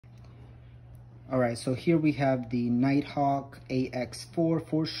All right, so here we have the Nighthawk AX4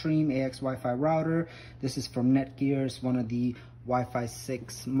 4-stream AX Wi-Fi router. This is from Netgear. It's one of the Wi-Fi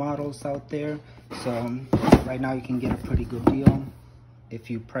 6 models out there. So right now you can get a pretty good deal if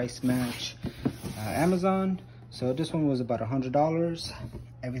you price match Amazon. So this one was about $100.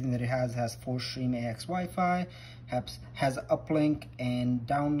 Everything that it has 4-stream AX Wi-Fi, has uplink and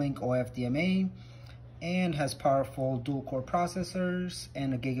downlink OFDMA, and has powerful dual-core processors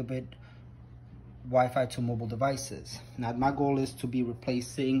and a gigabit Wi-Fi to mobile devices. Now my goal is to be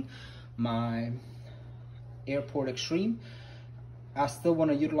replacing my Airport Extreme. I still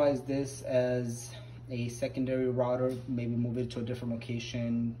want to utilize this as a secondary router, maybe move it to a different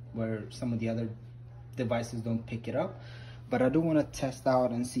location where some of the other devices don't pick it up. But I do want to test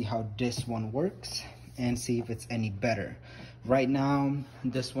out and see how this one works and see if it's any better. Right now,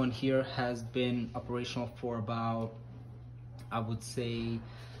 this one here has been operational for about, I would say,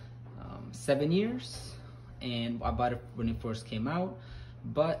 7 years, and I bought it when it first came out,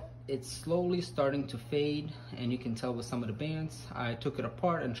 but it's slowly starting to fade, and you can tell with some of the bands. I took it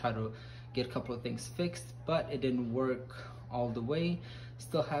apart and tried to get a couple of things fixed, but it didn't work all the way.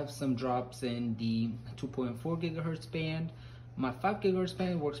 Still have some drops in the 2.4 gigahertz band. My 5 gigahertz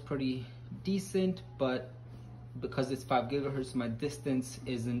band works pretty decent, but because it's 5 gigahertz, my distance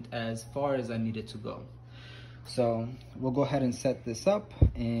isn't as far as I need it to go. So we'll go ahead and set this up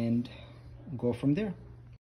and go from there.